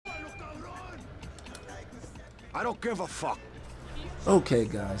I don't give a fuck. Okay,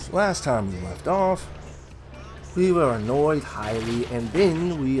 guys, last time we left off, we were annoyed highly, and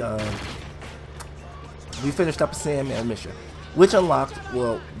then we finished up a Sandman mission, which unlocked,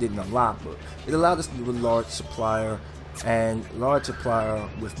 well, didn't unlock, but it allowed us to do a large supplier, and large supplier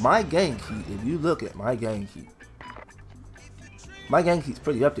with my gang heat. If you look at my gang heat's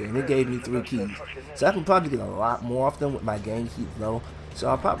pretty up there, and it gave me 3 keys. So I can probably get a lot more of them with my gang heat low. So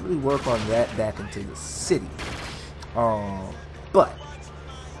I'll probably work on that back into the city. But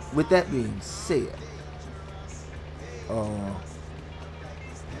with that being said,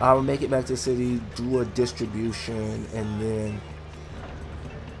 I'll make it back to the city, do a distribution, and then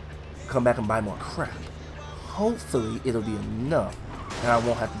come back and buy more crap. Hopefully it'll be enough, and I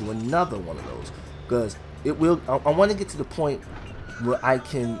won't have to do another one of those, because it will. I want to get to the point where I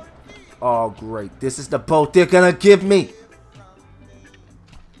can. Oh great! This is the boat they're gonna give me.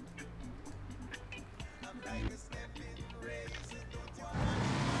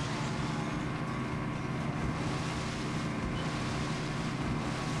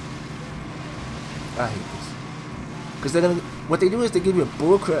 I hate this. Because they're gonna, what they do is they give you a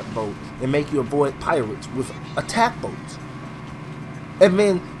bullcrap boat and make you avoid pirates with attack boats. And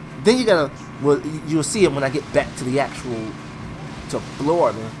then you gotta, well, you'll see it when I get back to the actual, to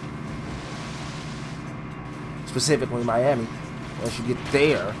Florida. Specifically Miami. Once you get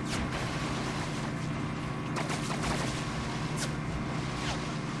there.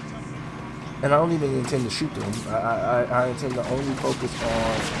 And I don't even intend to shoot them. I intend to only focus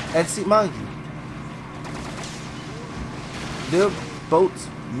on, and see, mind you, their boats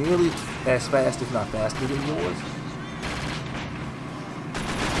nearly as fast, if not faster than yours.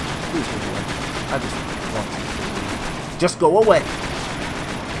 Please go away. I just want you to just go away.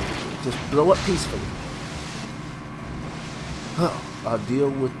 Just blow up peacefully. I'll deal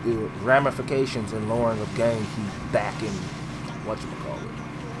with the ramifications and lowering of gang heat back in whatchamacallit.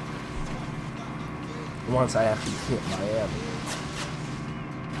 Once I actually hit Miami.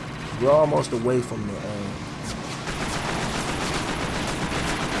 We're almost away from the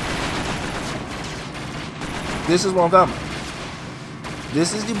This is what I'm talking about.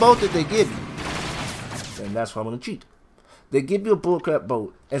 This is the boat that they give you. And that's why I'm going to cheat. They give you a bullcrap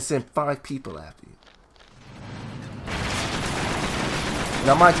boat and send 5 people after you.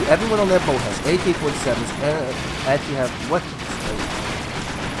 Now mind you, everyone on that boat has AK-47s and actually have weapons.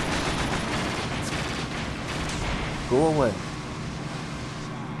 Go away.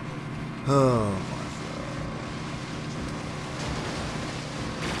 Oh.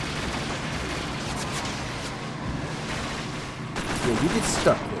 Yeah, you get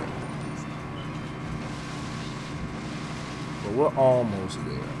stuck there. But we're almost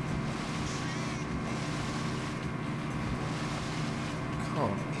there. Come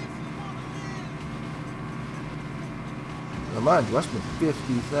on. Now mind you, I spent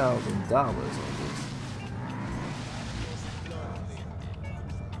 $50,000 on this.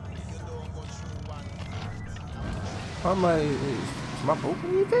 How am is my boat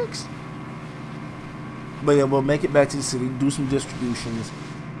gonna be fixed? But yeah, we'll make it back to the city, do some distributions.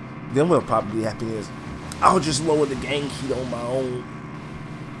 Then we'll probably happy is I'll just lower the gang heat on my own.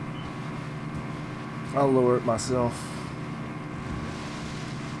 I'll lower it myself.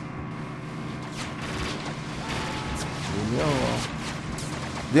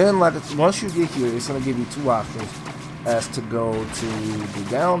 Then, like, once you get here, it's gonna give you 2 options as to go to the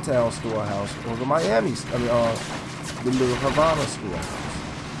downtown storehouse or the Miami, the Little Havana storehouse.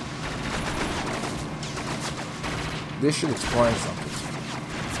 This should explain something.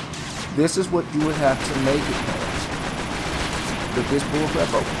 This is what you would have to make it past with this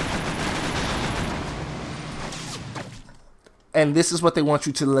bullcrap open. And this is what they want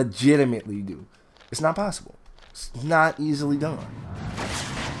you to legitimately do. It's not possible. It's not easily done.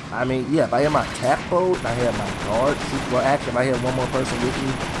 I mean, yeah, if I had my attack boat, I had my guard. Well, actually, if I had one more person with me,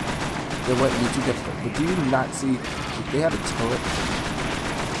 it wouldn't be too difficult. But do you not see, they have a turret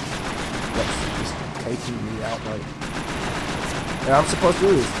that's just taking me out like. And I'm supposed to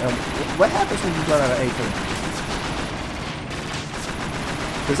do this. And what happens when you run out of AK?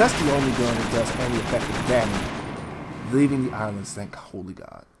 Because that's the only gun that does any effective damage. Leaving the islands, thank holy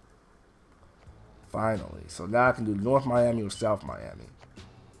God. Finally. So now I can do North Miami or South Miami.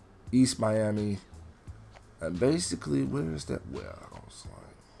 East Miami. And basically, where is that warehouse?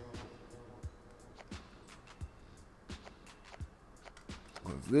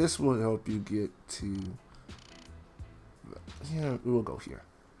 Well, this will help you get to. Yeah, we'll go here.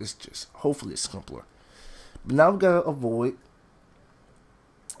 It's just, hopefully it's simpler. But now we gotta avoid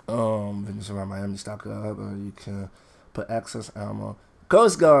business around Miami stock up, or you can put access ammo.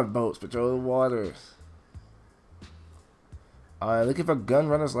 Coast Guard boats patrol the waters. Looking for gun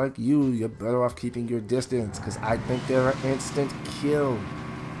runners like you, you're better off keeping your distance, because I think they're an instant kill.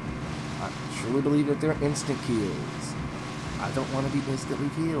 I truly believe that they're instant kills. I don't want to be instantly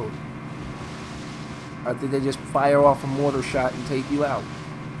killed. I think they just fire off a mortar shot and take you out.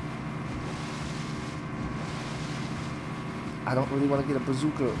 I don't really want to get a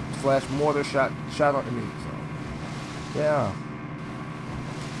bazooka / mortar shot onto me, so yeah.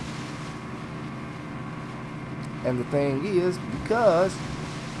 And the thing is, because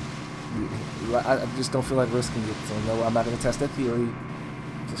I just don't feel like risking it, so no, I'm not going to test that theory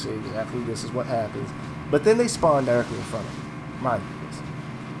to say exactly this is what happens. But then they spawn directly in front of me. Mind you this.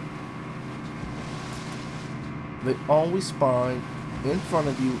 They always spawn in front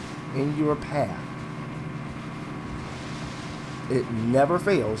of you in your path. It never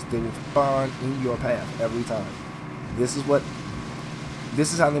fails. They will spawn in your path every time. This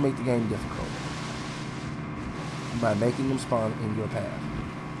is how they make the game difficult. By making them spawn in your path.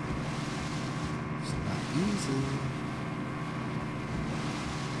 It's not easy.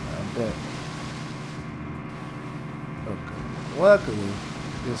 I bet. Okay. Luckily,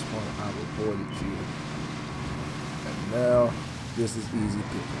 this one I reported you. And now, this is easy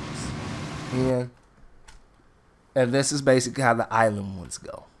pickings. And this is basically how the island ones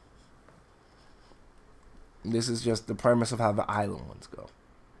go. This is just the premise of how the island ones go.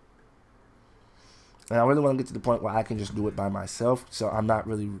 And I really want to get to the point where I can just do it by myself, so I'm not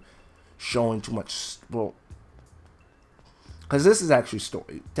really showing too much, well, because this is actually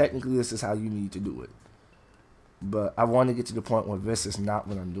story. Technically, this is how you need to do it. But I want to get to the point where this is not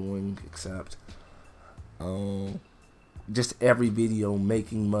what I'm doing, except just every video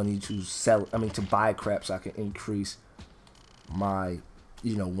making money to sell, to buy crap so I can increase my,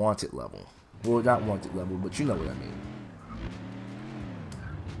 wanted level. Well, not wanted level, but you know what I mean.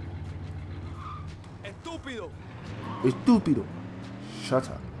 Estúpido. Shut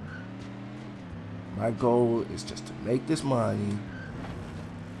up. My goal is just to make this money.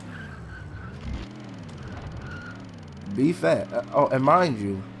 Be fat. Oh, and mind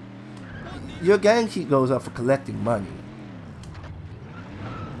you, your gang keep goes up for collecting money.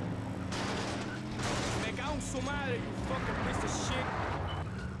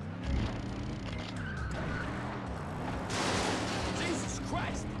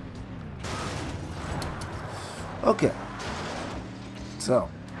 Okay, so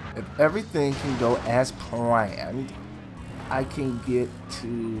if everything can go as planned, I can get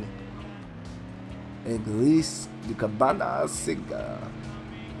to at least the Cabana Cigar.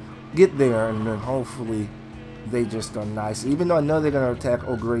 Get there, and then hopefully they just are nice. Even though I know they're gonna attack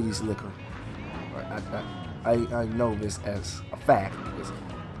O'Grady's liquor, I know this as a fact because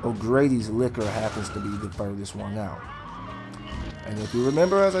O'Grady's liquor happens to be the furthest one out. And if you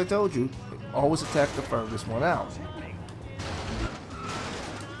remember, as I told you, always attack the furthest one out.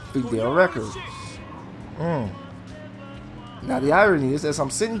 Fidel Records. Now the irony is, as I'm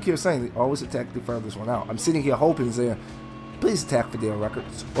sitting here saying they always attack the furthest one out, I'm sitting here hoping saying, please attack Fidel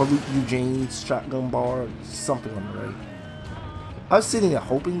Records or Eugene's Shotgun Bar or something on the way. I was sitting there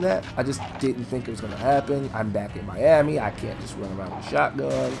hoping that. I just didn't think it was going to happen. I'm back in Miami. I can't just run around with a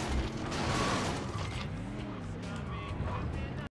shotgun.